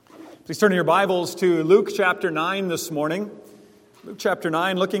Please turn your Bibles to Luke chapter 9 this morning. Luke chapter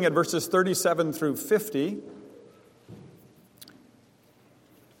 9, looking at verses 37 through 50,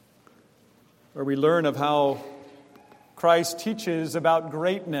 where we learn of how Christ teaches about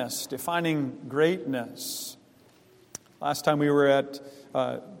greatness, defining greatness. Last time we were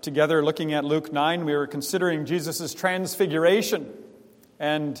together looking at Luke 9, we were considering Jesus' transfiguration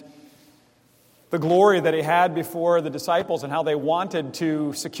and the glory that he had before the disciples and how they wanted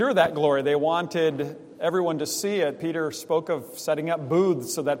to secure that glory. They wanted everyone to see it. Peter spoke of setting up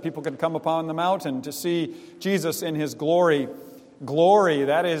booths so that people could come upon the mountain to see Jesus in his glory. Glory,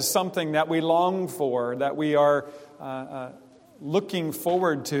 that is something that we long for, that we are looking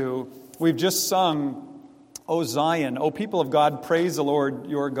forward to. We've just sung, O Zion, O people of God, praise the Lord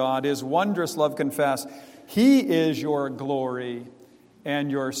your God. His wondrous love confess. He is your glory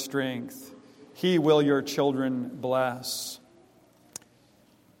and your strength. He will your children bless.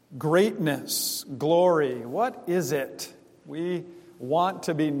 Greatness, glory, what is it? We want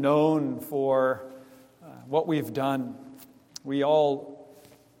to be known for what we've done. We all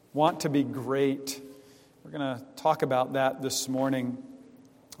want to be great. We're going to talk about that this morning.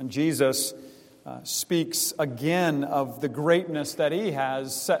 And Jesus speaks again of the greatness that he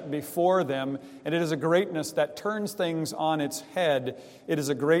has set before them. And it is a greatness that turns things on its head. It is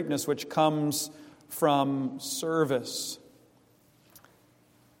a greatness which comes from service.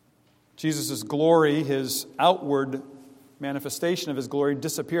 Jesus' glory, his outward manifestation of his glory,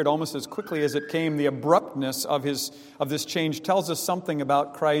 disappeared almost as quickly as it came. The abruptness of this change tells us something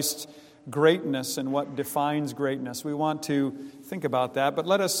about Christ's greatness and what defines greatness. We want to think about that, but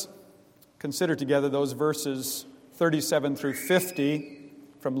let us consider together those verses 37 through 50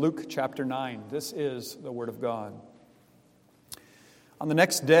 from Luke chapter 9. This is the Word of God. On the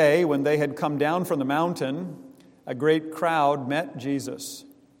next day, when they had come down from the mountain, a great crowd met Jesus.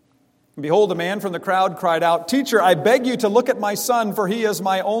 And behold, a man from the crowd cried out, "Teacher, I beg you to look at my son, for he is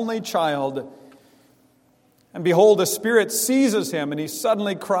my only child." And behold, a spirit seizes him, and he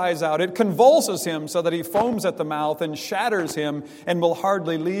suddenly cries out. It convulses him so that he foams at the mouth and shatters him and will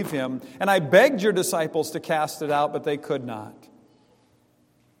hardly leave him. And I begged your disciples to cast it out, but they could not.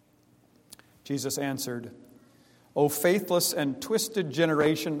 Jesus answered, "O faithless and twisted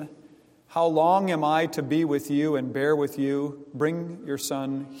generation, how long am I to be with you and bear with you? Bring your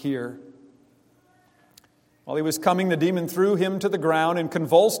son here." While he was coming, the demon threw him to the ground and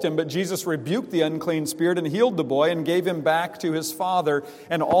convulsed him, but Jesus rebuked the unclean spirit and healed the boy and gave him back to his father,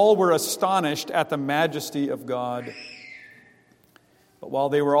 and all were astonished at the majesty of God. But while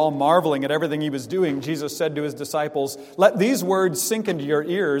they were all marveling at everything he was doing, Jesus said to his disciples, "Let these words sink into your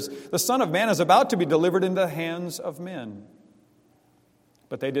ears. The Son of Man is about to be delivered into the hands of men."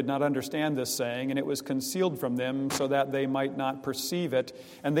 But they did not understand this saying, and it was concealed from them so that they might not perceive it,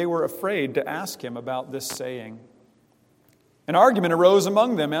 and they were afraid to ask him about this saying. An argument arose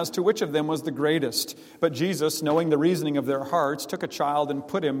among them as to which of them was the greatest. But Jesus, knowing the reasoning of their hearts, took a child and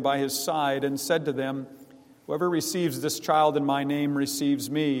put him by his side and said to them, "Whoever receives this child in my name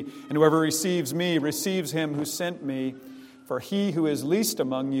receives me, and whoever receives me receives him who sent me. For he who is least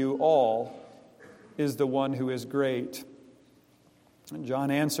among you all is the one who is great." And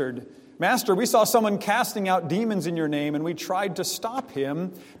John answered, "Master, we saw someone casting out demons in your name, and we tried to stop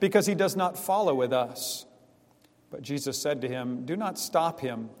him because he does not follow with us." But Jesus said to him, "Do not stop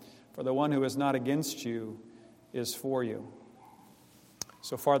him, for the one who is not against you is for you."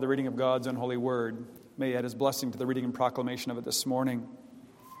 So far, the reading of God's unholy word. May he add his blessing to the reading and proclamation of it this morning.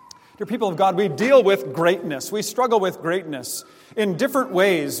 Dear people of God, we deal with greatness. We struggle with greatness in different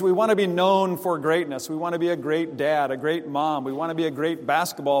ways. We want to be known for greatness. We want to be a great dad, a great mom. We want to be a great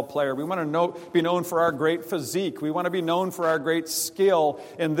basketball player. We want to be known for our great physique. We want to be known for our great skill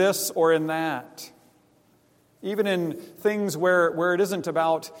in this or in that. Even in things where it isn't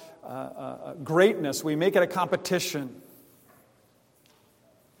about greatness, we make it a competition.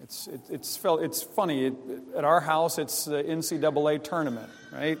 It's funny. At our house, it's the NCAA tournament,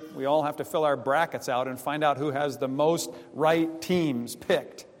 right? We all have to fill our brackets out and find out who has the most right teams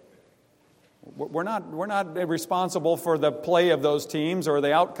picked. We're not responsible for the play of those teams or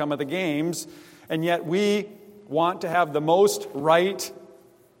the outcome of the games, and yet we want to have the most right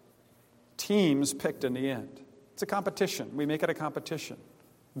teams picked in the end. It's a competition. We make it a competition.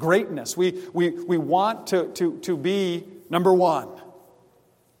 Greatness. We want to be number one.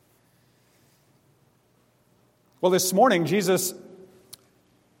 Well, this morning, Jesus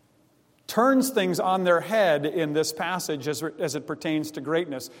turns things on their head in this passage as it pertains to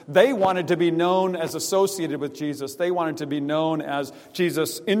greatness. They wanted to be known as associated with Jesus. They wanted to be known as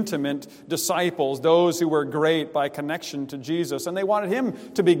Jesus' intimate disciples, those who were great by connection to Jesus. And they wanted him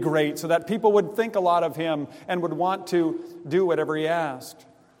to be great so that people would think a lot of him and would want to do whatever he asked.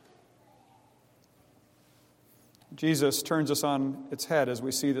 Jesus turns us on its head as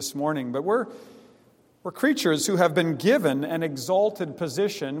we see this morning, but we're creatures who have been given an exalted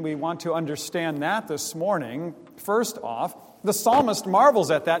position. We want to understand that this morning. First off, the psalmist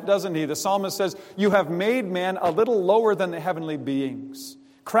marvels at that, doesn't he? The psalmist says, "You have made man a little lower than the heavenly beings,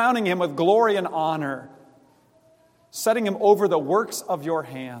 crowning him with glory and honor, setting him over the works of your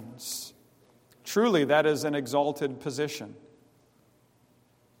hands." Truly, that is an exalted position.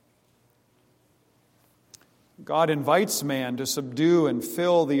 God invites man to subdue and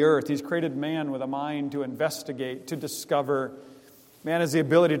fill the earth. He's created man with a mind to investigate, to discover. Man has the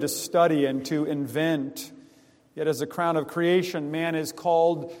ability to study and to invent. Yet as a crown of creation, man is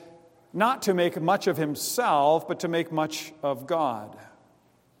called not to make much of himself, but to make much of God.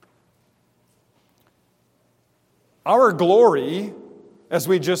 Our glory, as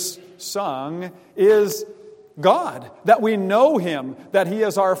we just sung, is God, that we know him, that he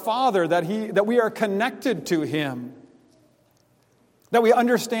is our Father, that we are connected to him, that we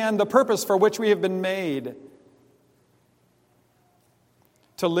understand the purpose for which we have been made,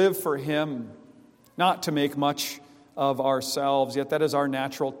 to live for him, not to make much of ourselves. Yet that is our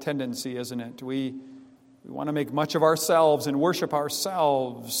natural tendency, isn't it? We want to make much of ourselves and worship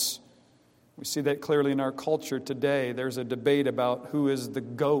ourselves. We see that clearly in our culture today. There's a debate about who is the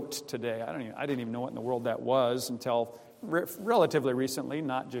GOAT today. I didn't even know what in the world that was until relatively recently,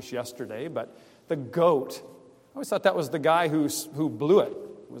 not just yesterday, but the GOAT. I always thought that was the guy who blew it.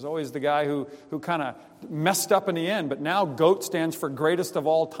 It was always the guy who kind of messed up in the end, but now GOAT stands for greatest of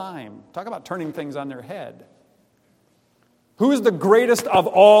all time. Talk about turning things on their head. Who is the greatest of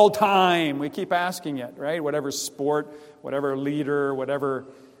all time? We keep asking it, right? Whatever sport, whatever leader, whatever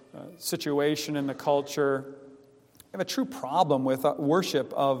situation in the culture. We have a true problem with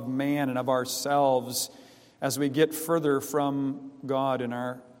worship of man and of ourselves as we get further from God in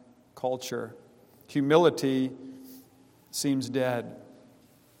our culture. Humility seems dead.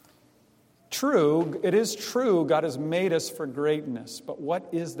 True, it is true God has made us for greatness, but what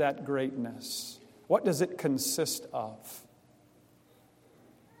is that greatness? What does it consist of?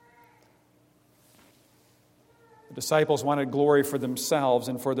 The disciples wanted glory for themselves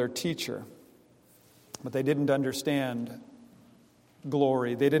and for their teacher, but they didn't understand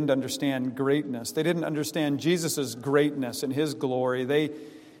glory. They didn't understand greatness. They didn't understand Jesus' greatness and his glory. They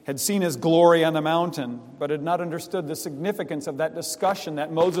had seen his glory on the mountain, but had not understood the significance of that discussion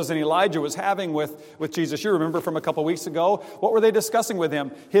that Moses and Elijah was having with Jesus. You remember from a couple weeks ago, what were they discussing with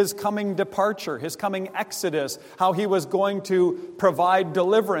him? His coming departure, his coming exodus, how he was going to provide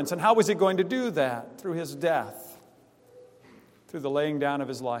deliverance. And how was he going to do that? Through his death. Through the laying down of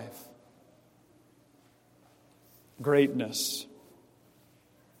his life. Greatness.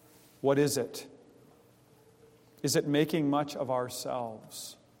 What is it? Is it making much of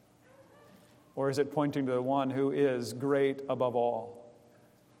ourselves? Or is it pointing to the one who is great above all?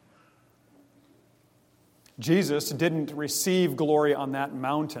 Jesus didn't receive glory on that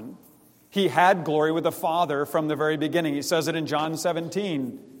mountain. He had glory with the Father from the very beginning. He says it in John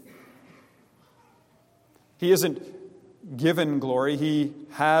 17. He isn't given glory. He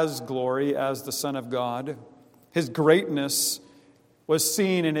has glory as the Son of God. His greatness was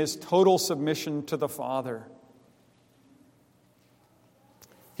seen in his total submission to the Father.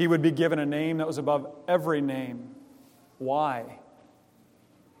 He would be given a name that was above every name. Why?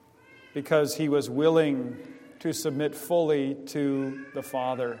 Because he was willing to submit fully to the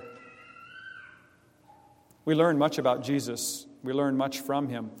Father. We learn much about Jesus. We learn much from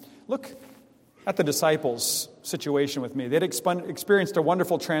him. Look at the disciples' situation with me. They'd experienced a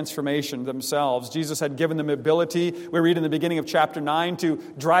wonderful transformation themselves. Jesus had given them ability, we read in the beginning of chapter 9, to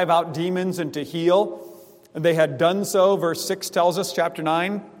drive out demons and to heal. And they had done so, verse 6 tells us, chapter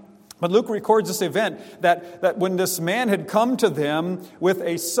 9. But Luke records this event, that when this man had come to them with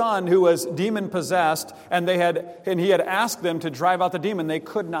a son who was demon-possessed, and he had asked them to drive out the demon, they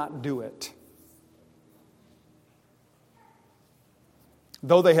could not do it.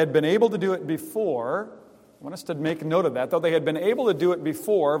 Though they had been able to do it before, I want us to make note of that. Though they had been able to do it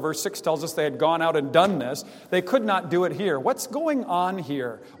before, verse 6 tells us they had gone out and done this, they could not do it here. What's going on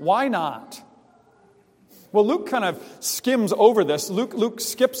here? Why not? Well, Luke kind of skims over this. Luke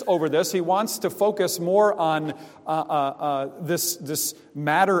skips over this. He wants to focus more on this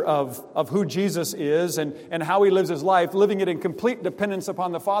matter of who Jesus is and how he lives his life, living it in complete dependence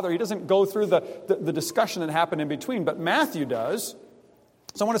upon the Father. He doesn't go through the discussion that happened in between, but Matthew does.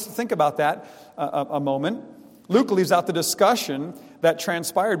 So I want us to think about that a moment. Luke leaves out the discussion that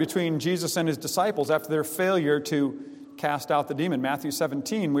transpired between Jesus and his disciples after their failure to cast out the demon. Matthew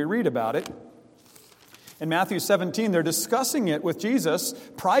 17, we read about it. In Matthew 17, they're discussing it with Jesus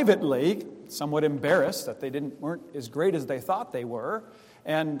privately, somewhat embarrassed that they weren't as great as they thought they were.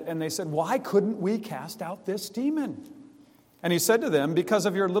 And they said, why couldn't we cast out this demon? And he said to them, because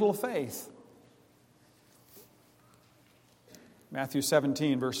of your little faith. Matthew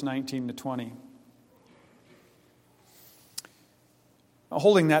 17, verse 19 to 20.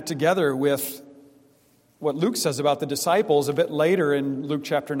 Holding that together with what Luke says about the disciples a bit later in Luke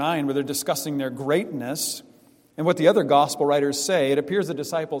chapter 9, where they're discussing their greatness, and what the other gospel writers say, it appears the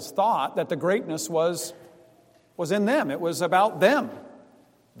disciples thought that the greatness was in them. It was about them.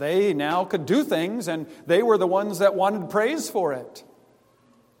 They now could do things, and they were the ones that wanted praise for it.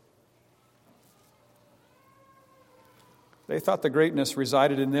 They thought the greatness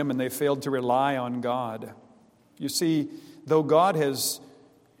resided in them, and they failed to rely on God. You see, though God has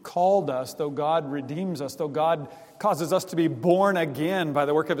called us, though God redeems us, though God causes us to be born again by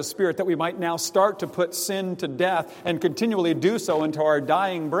the work of His Spirit, that we might now start to put sin to death and continually do so into our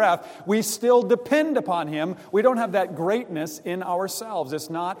dying breath, we still depend upon Him. We don't have that greatness in ourselves.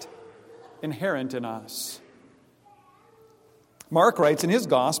 It's not inherent in us. Mark writes in his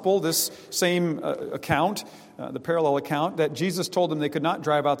gospel, this same account, the parallel account, that Jesus told them they could not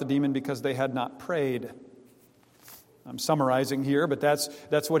drive out the demon because they had not prayed. I'm summarizing here, but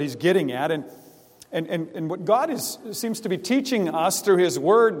that's what he's getting at. And what God seems to be teaching us through His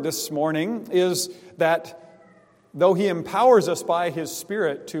Word this morning is that though He empowers us by His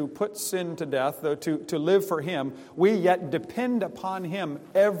Spirit to put sin to death, though to live for Him, we yet depend upon Him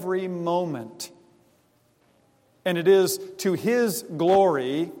every moment. And it is to His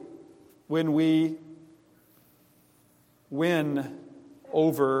glory when we win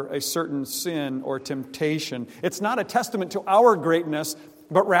over a certain sin or temptation. It's not a testament to our greatness,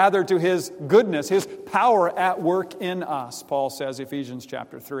 but rather to His goodness, His power at work in us, Paul says, Ephesians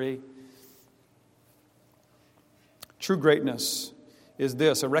chapter 3. True greatness is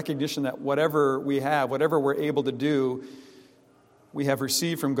this, a recognition that whatever we have, whatever we're able to do, we have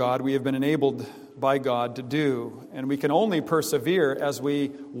received from God, we have been enabled by God to do. And we can only persevere as we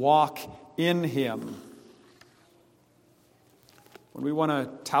walk in Him. When we want to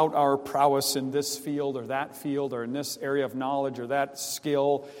tout our prowess in this field or in this area of knowledge or that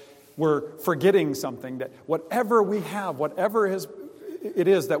skill, we're forgetting something, that whatever we have, whatever it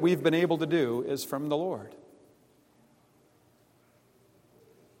is that we've been able to do is from the Lord.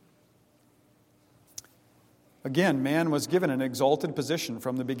 Again, man was given an exalted position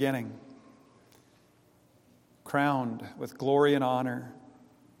from the beginning, crowned with glory and honor.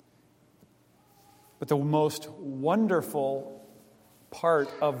 But the most wonderful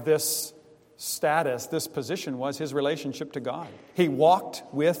part of this status, this position, was his relationship to God. He walked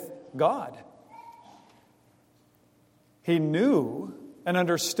with God. He knew and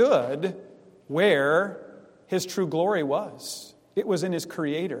understood where his true glory was. It was in his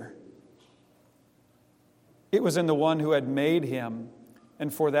Creator. It was in the one who had made him,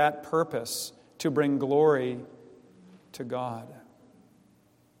 and for that purpose, to bring glory to God.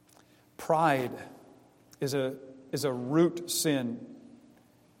 Pride is a root sin.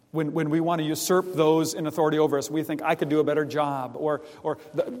 When we want to usurp those in authority over us, we think, I could do a better job. Or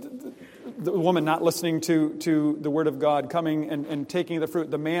the woman not listening to the Word of God, coming and taking the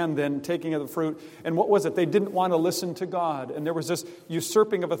fruit. The man then taking of the fruit. And what was it? They didn't want to listen to God. And there was this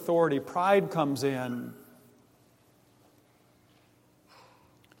usurping of authority. Pride comes in.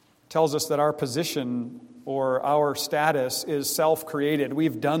 Tells us that our position or our status is self-created.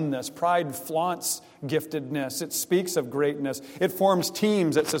 We've done this. Pride flaunts giftedness. It speaks of greatness. It forms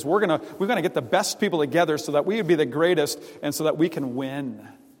teams that says we're going to get the best people together so that we would be the greatest and so that we can win.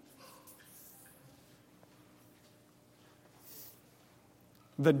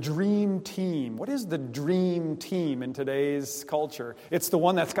 The dream team. What is the dream team in today's culture? It's the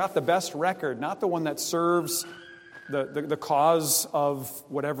one that's got the best record, not the one that serves the cause of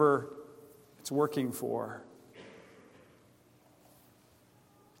whatever it's working for.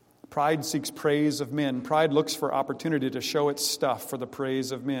 Pride seeks praise of men. Pride looks for opportunity to show its stuff for the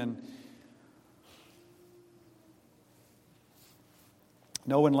praise of men.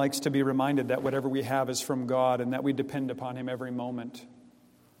 No one likes to be reminded that whatever we have is from God and that we depend upon Him every moment.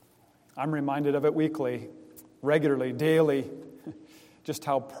 I'm reminded of it weekly. regularly, daily, just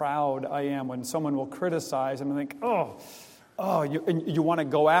how proud I am when someone will criticize and I think, you want to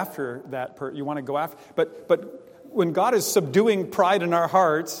go after that person. You want to go after, but when God is subduing pride in our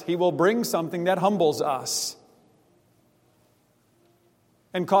hearts, He will bring something that humbles us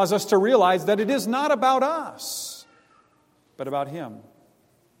and cause us to realize that it is not about us, but about Him.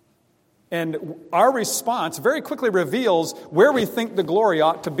 And our response very quickly reveals where we think the glory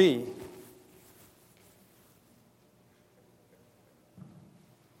ought to be.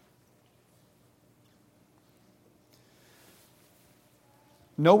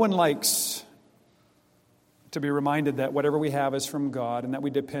 No one likes to be reminded that whatever we have is from God and that we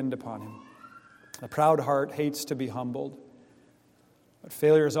depend upon Him. The proud heart hates to be humbled. But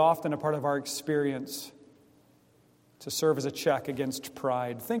failure is often a part of our experience to serve as a check against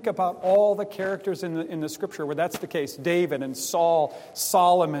pride. Think about all the characters in the Scripture where that's the case. David and Saul,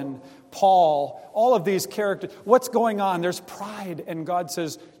 Solomon, Paul, all of these characters. What's going on? There's pride, and God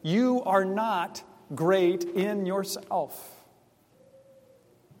says, you are not great in yourself,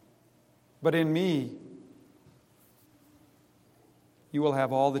 but in me you will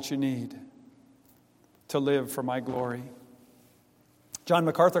have all that you need to live for my glory. John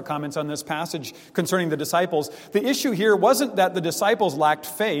MacArthur comments on this passage concerning the disciples. The issue here wasn't that the disciples lacked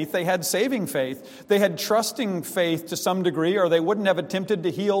faith. They had saving faith. They had trusting faith to some degree, or they wouldn't have attempted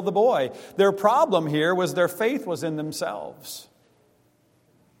to heal the boy. Their problem here was their faith was in themselves.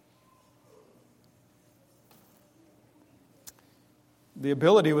 The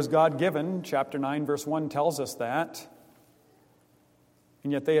ability was God-given. Chapter 9, verse 1 tells us that.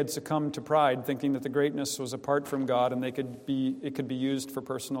 And yet they had succumbed to pride, thinking that the greatness was apart from God and it could be used for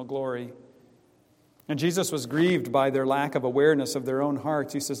personal glory. And Jesus was grieved by their lack of awareness of their own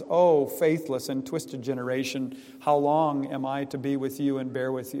hearts. He says, "Oh, faithless and twisted generation, how long am I to be with you and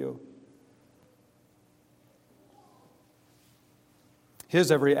bear with you?"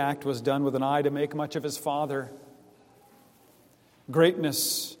 His every act was done with an eye to make much of His Father.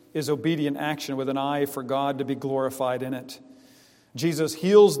 Greatness is obedient action with an eye for God to be glorified in it. Jesus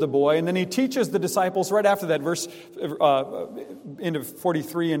heals the boy, and then He teaches the disciples right after that, verse into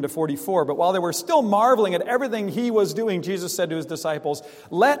 43 into 44. But while they were still marveling at everything He was doing, Jesus said to His disciples,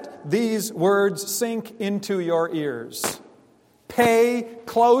 "Let these words sink into your ears. Pay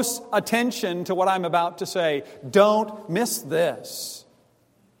close attention to what I'm about to say. Don't miss this.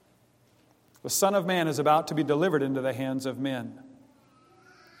 The Son of Man is about to be delivered into the hands of men."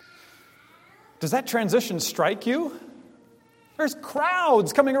 Does that transition strike you? There's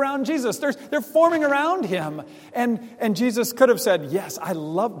crowds coming around Jesus. They're forming around Him. And Jesus could have said, "Yes, I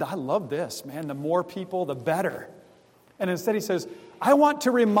love this, man. The more people, the better." And instead He says, "I want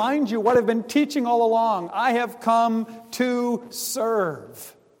to remind you what I've been teaching all along. I have come to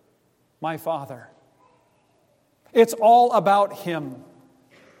serve my Father." It's all about Him.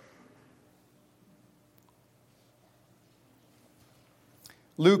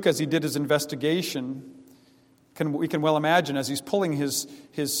 Luke, as he did his investigation, we can well imagine as he's pulling his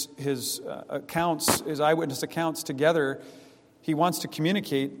accounts, his eyewitness accounts together, he wants to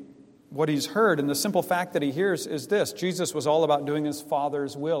communicate what he's heard. And the simple fact that he hears is this: Jesus was all about doing His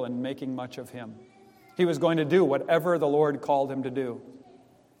Father's will and making much of Him. He was going to do whatever the Lord called Him to do,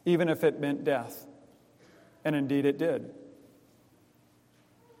 even if it meant death. And indeed it did.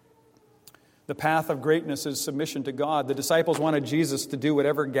 The path of greatness is submission to God. The disciples wanted Jesus to do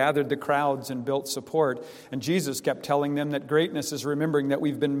whatever gathered the crowds and built support. And Jesus kept telling them that greatness is remembering that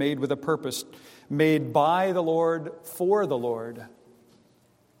we've been made with a purpose, made by the Lord for the Lord.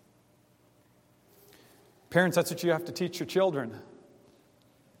 Parents, that's what you have to teach your children.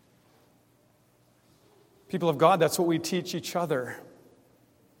 People of God, that's what we teach each other.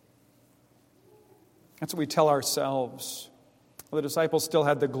 That's what we tell ourselves. Well, the disciples still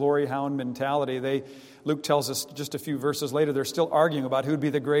had the glory hound mentality. Luke tells us just a few verses later, they're still arguing about who would be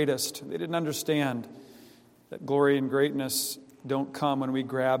the greatest. They didn't understand that glory and greatness don't come when we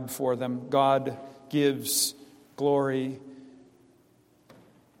grab for them. God gives glory,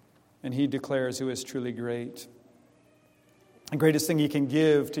 and He declares who is truly great. The greatest thing He can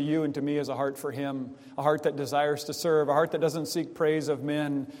give to you and to me is a heart for Him, a heart that desires to serve, a heart that doesn't seek praise of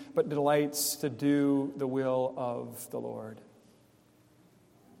men, but delights to do the will of the Lord.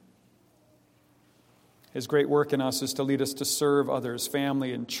 His great work in us is to lead us to serve others,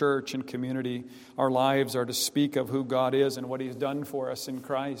 family and church and community. Our lives are to speak of who God is and what He's done for us in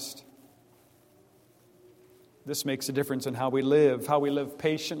Christ. This makes a difference in how we live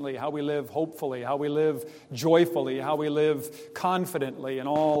patiently, how we live hopefully, how we live joyfully, how we live confidently, and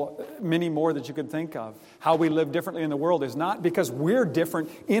many more that you could think of. How we live differently in the world is not because we're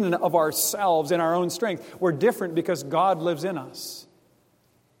different in and of ourselves, in our own strength. We're different because God lives in us.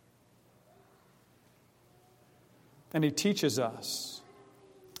 And He teaches us.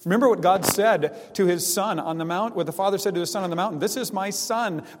 Remember what God said to His Son on the mount, what the Father said to His Son on the mountain. This is my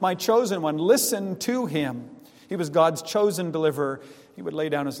Son, my chosen one. Listen to Him. He was God's chosen deliverer. He would lay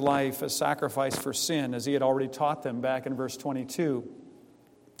down His life as sacrifice for sin, as He had already taught them back in verse 22.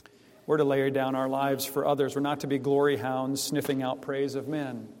 We're to lay down our lives for others. We're not to be glory hounds sniffing out praise of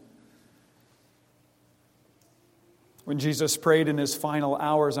men. When Jesus prayed in His final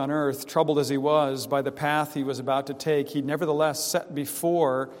hours on earth, troubled as He was by the path He was about to take, He nevertheless set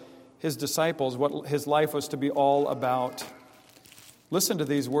before His disciples what His life was to be all about. Listen to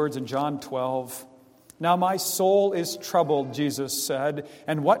these words in John 12. Now my soul is troubled, Jesus said,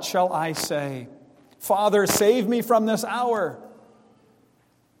 and what shall I say? Father, save me from this hour.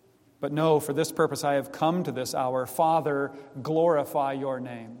 But no, for this purpose I have come to this hour. Father, glorify your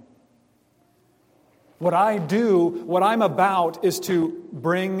name. What I do, what I'm about, is to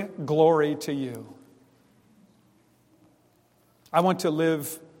bring glory to you. I want to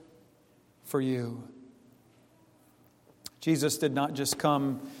live for you. Jesus did not just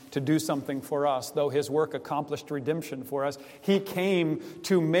come to do something for us, though His work accomplished redemption for us. He came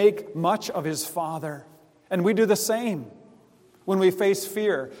to make much of His Father. And we do the same. When we face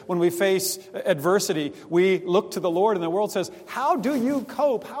fear, when we face adversity, we look to the Lord, and the world says, how do you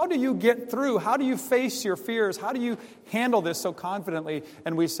cope? How do you get through? How do you face your fears? How do you handle this so confidently?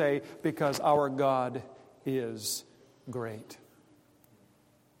 And we say, because our God is great.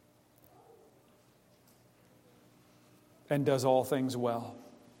 And does all things well.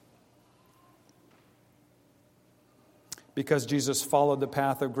 Because Jesus followed the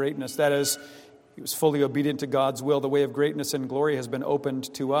path of greatness, that is, He was fully obedient to God's will. The way of greatness and glory has been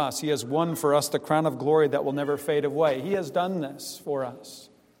opened to us. He has won for us the crown of glory that will never fade away. He has done this for us.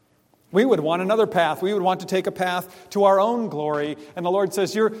 We would want another path. We would want to take a path to our own glory. And the Lord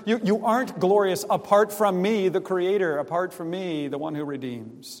says, you aren't glorious apart from me, the Creator, apart from me, the one who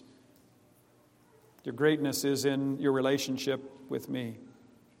redeems. Your greatness is in your relationship with me.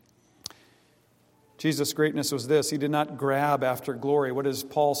 Jesus' greatness was this. He did not grab after glory. What does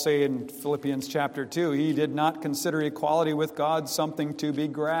Paul say in Philippians chapter 2? He did not consider equality with God something to be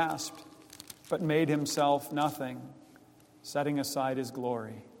grasped, but made Himself nothing, setting aside His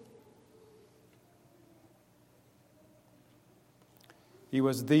glory. He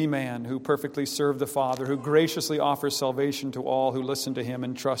was the man who perfectly served the Father, who graciously offers salvation to all who listen to Him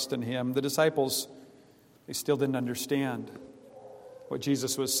and trust in Him. The disciples, they still didn't understand what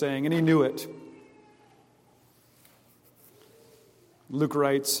Jesus was saying, and He knew it. Luke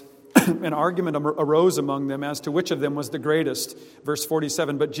writes, an argument arose among them as to which of them was the greatest. Verse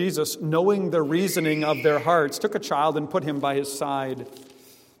 47, but Jesus, knowing the reasoning of their hearts, took a child and put him by His side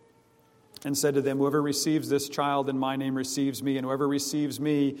and said to them, whoever receives this child in my name receives me, and whoever receives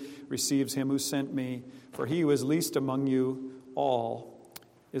me receives Him who sent me. For he who is least among you all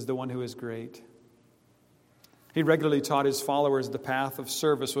is the one who is great. He regularly taught His followers the path of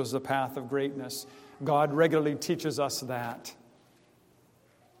service was the path of greatness. God regularly teaches us that.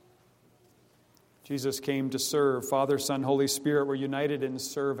 Jesus came to serve. Father, Son, Holy Spirit were united in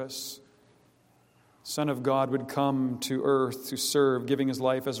service. Son of God would come to earth to serve, giving His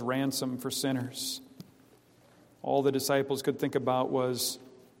life as ransom for sinners. All the disciples could think about was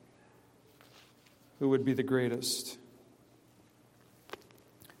who would be the greatest.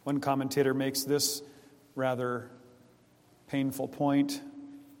 One commentator makes this rather painful point.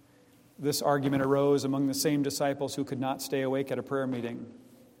 This argument arose among the same disciples who could not stay awake at a prayer meeting.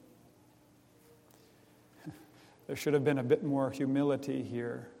 There should have been a bit more humility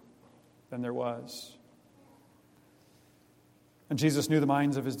here than there was. And Jesus knew the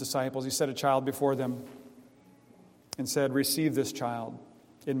minds of His disciples. He set a child before them and said, receive this child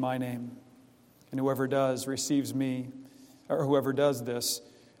in my name. And whoever does receives me, or whoever does this,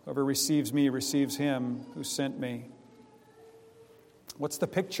 whoever receives me receives Him who sent me. What's the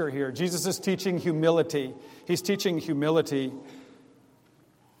picture here? Jesus is teaching humility. He's teaching humility.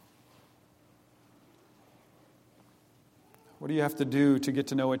 What do you have to do to get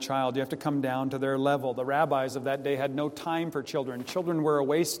to know a child? You have to come down to their level. The rabbis of that day had no time for children. Children were a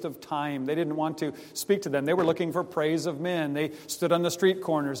waste of time. They didn't want to speak to them. They were looking for praise of men. They stood on the street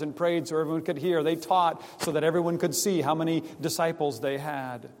corners and prayed so everyone could hear. They taught so that everyone could see how many disciples they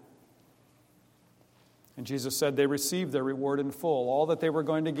had. And Jesus said they received their reward in full. All that they were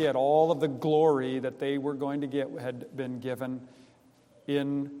going to get, all of the glory that they were going to get had been given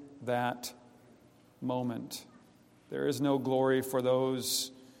in that moment. There is no glory for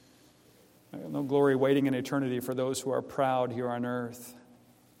those, no glory waiting in eternity for those who are proud here on earth.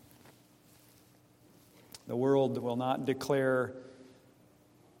 The world will not declare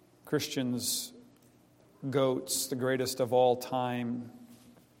Christians goats, the greatest of all time,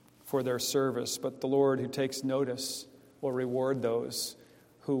 for their service, but the Lord who takes notice will reward those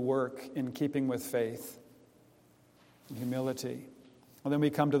who work in keeping with faith and humility. And then we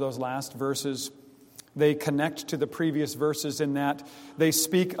come to those last verses. They connect to the previous verses in that they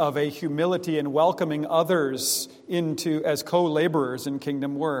speak of a humility in welcoming others into as co-laborers in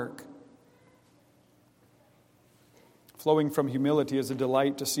kingdom work. Flowing from humility is a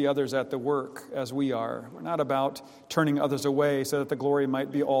delight to see others at the work as we are. We're not about turning others away so that the glory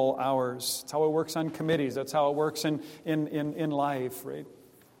might be all ours. That's how it works on committees. That's how it works in life, right?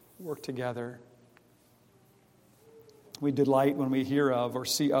 We work together. We delight when we hear of or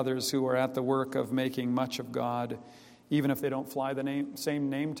see others who are at the work of making much of God, even if they don't fly the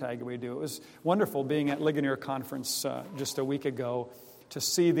same name tag we do. It was wonderful being at Ligonier Conference just a week ago to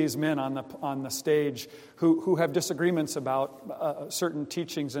see these men on the stage who have disagreements about certain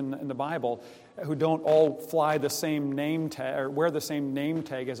teachings in the Bible, who don't all fly the same name tag or wear the same name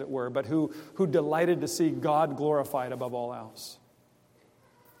tag, as it were, but who delighted to see God glorified above all else.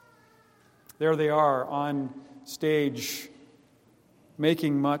 There they are on stage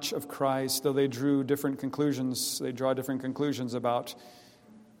making much of Christ, though they draw different conclusions about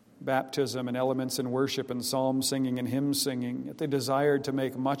baptism and elements in worship and psalm singing and hymn singing. Yet they desired to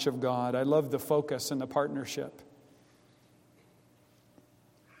make much of God. I love the focus and the partnership.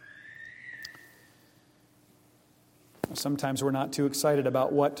 Sometimes we're not too excited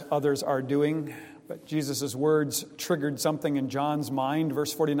about what others are doing, but Jesus' words triggered something in John's mind.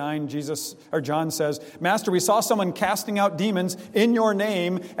 Verse 49, John says, "Master, we saw someone casting out demons in your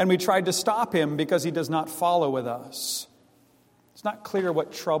name, and we tried to stop him because he does not follow with us." It's not clear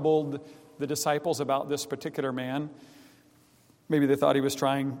what troubled the disciples about this particular man. Maybe they thought he was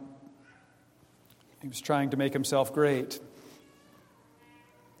trying to make himself great.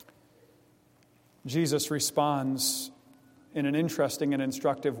 Jesus responds in an interesting and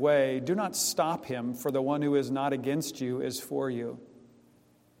instructive way. Do not stop him, for the one who is not against you is for you.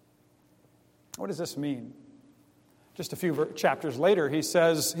 What does this mean? Just a few chapters later, he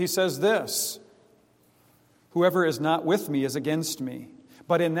says this. Whoever is not with me is against me.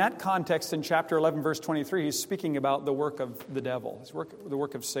 But in that context, in chapter 11, verse 23, he's speaking about the work of the devil, the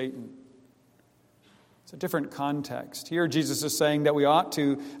work of Satan. It's a different context. Here, Jesus is saying that we ought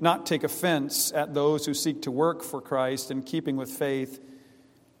to not take offense at those who seek to work for Christ in keeping with faith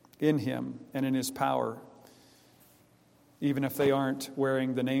in Him and in His power, even if they aren't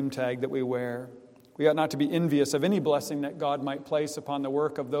wearing the name tag that we wear. We ought not to be envious of any blessing that God might place upon the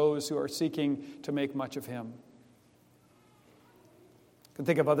work of those who are seeking to make much of Him. You can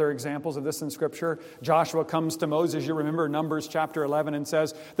think of other examples of this in Scripture. Joshua comes to Moses, you remember Numbers chapter 11, and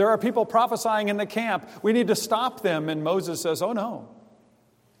says, there are people prophesying in the camp. We need to stop them. And Moses says, oh no.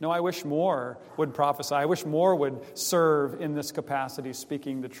 No, I wish more would prophesy. I wish more would serve in this capacity,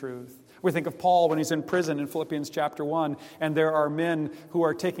 speaking the truth. We think of Paul when he's in prison in Philippians chapter 1, and there are men who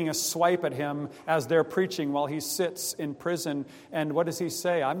are taking a swipe at him as they're preaching while he sits in prison. And what does he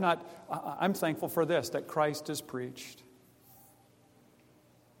say? I'm thankful for this, that Christ is preached.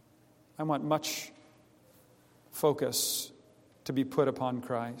 I want much focus to be put upon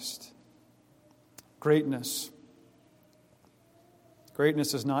Christ. Greatness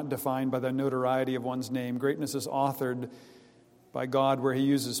is not defined by the notoriety of one's name. Greatness is authored by God, where He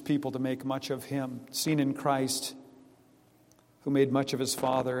uses people to make much of Him, seen in Christ, who made much of His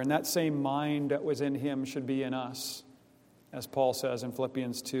Father. And that same mind that was in Him should be in us, as Paul says in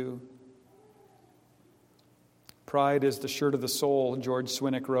Philippians 2. Pride is the shirt of the soul, George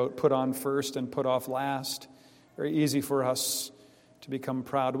Swinnock wrote, put on first and put off last. Very easy for us to become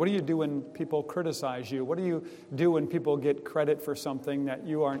proud. What do you do when people criticize you? What do you do when people get credit for something that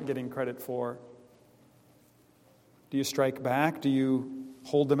you aren't getting credit for? Do you strike back? Do you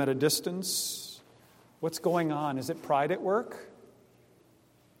hold them at a distance? What's going on? Is it pride at work?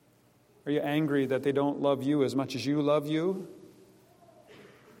 Are you angry that they don't love you as much as you love you?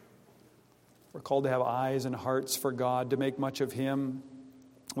 We're called to have eyes and hearts for God, to make much of Him.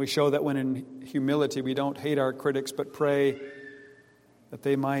 We show that when in humility we don't hate our critics, but pray that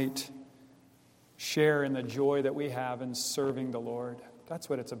they might share in the joy that we have in serving the Lord. That's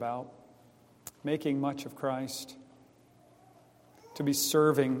what it's about. Making much of Christ. to be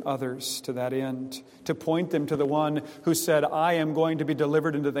serving others to that end, to point them to the one who said, I am going to be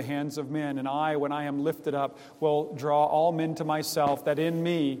delivered into the hands of men, and I, when I am lifted up, will draw all men to myself, that in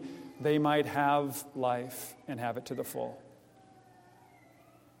me they might have life and have it to the full.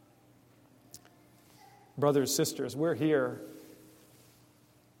 Brothers, sisters, we're here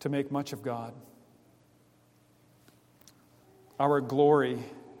to make much of God. Our glory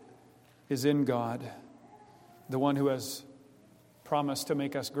is in God, the one who has promised to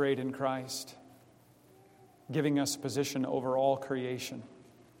make us great in Christ, giving us position over all creation.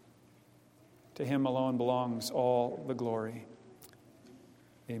 To him alone belongs all the glory.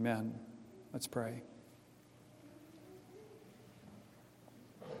 Amen. Let's pray.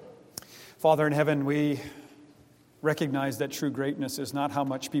 Father in heaven, we recognize that true greatness is not how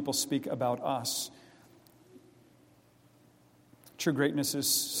much people speak about us. True greatness is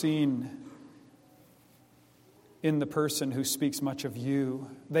seen in the person who speaks much of you.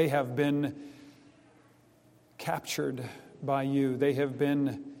 They have been captured by you. They have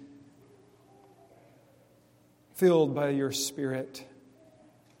been filled by your Spirit.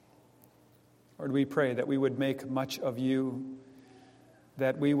 Lord, we pray that we would make much of you,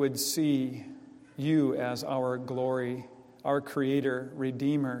 that we would see you as our glory, our Creator,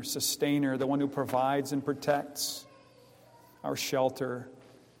 Redeemer, Sustainer, the one who provides and protects, our shelter,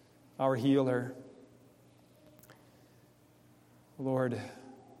 our healer. Lord,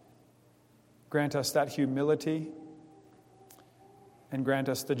 grant us that humility and grant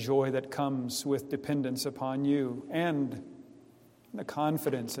us the joy that comes with dependence upon you and the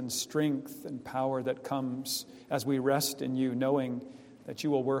confidence and strength and power that comes as we rest in you, knowing that you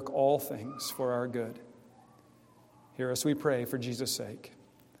will work all things for our good. Hear us, we pray, for Jesus' sake.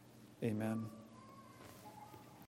 Amen.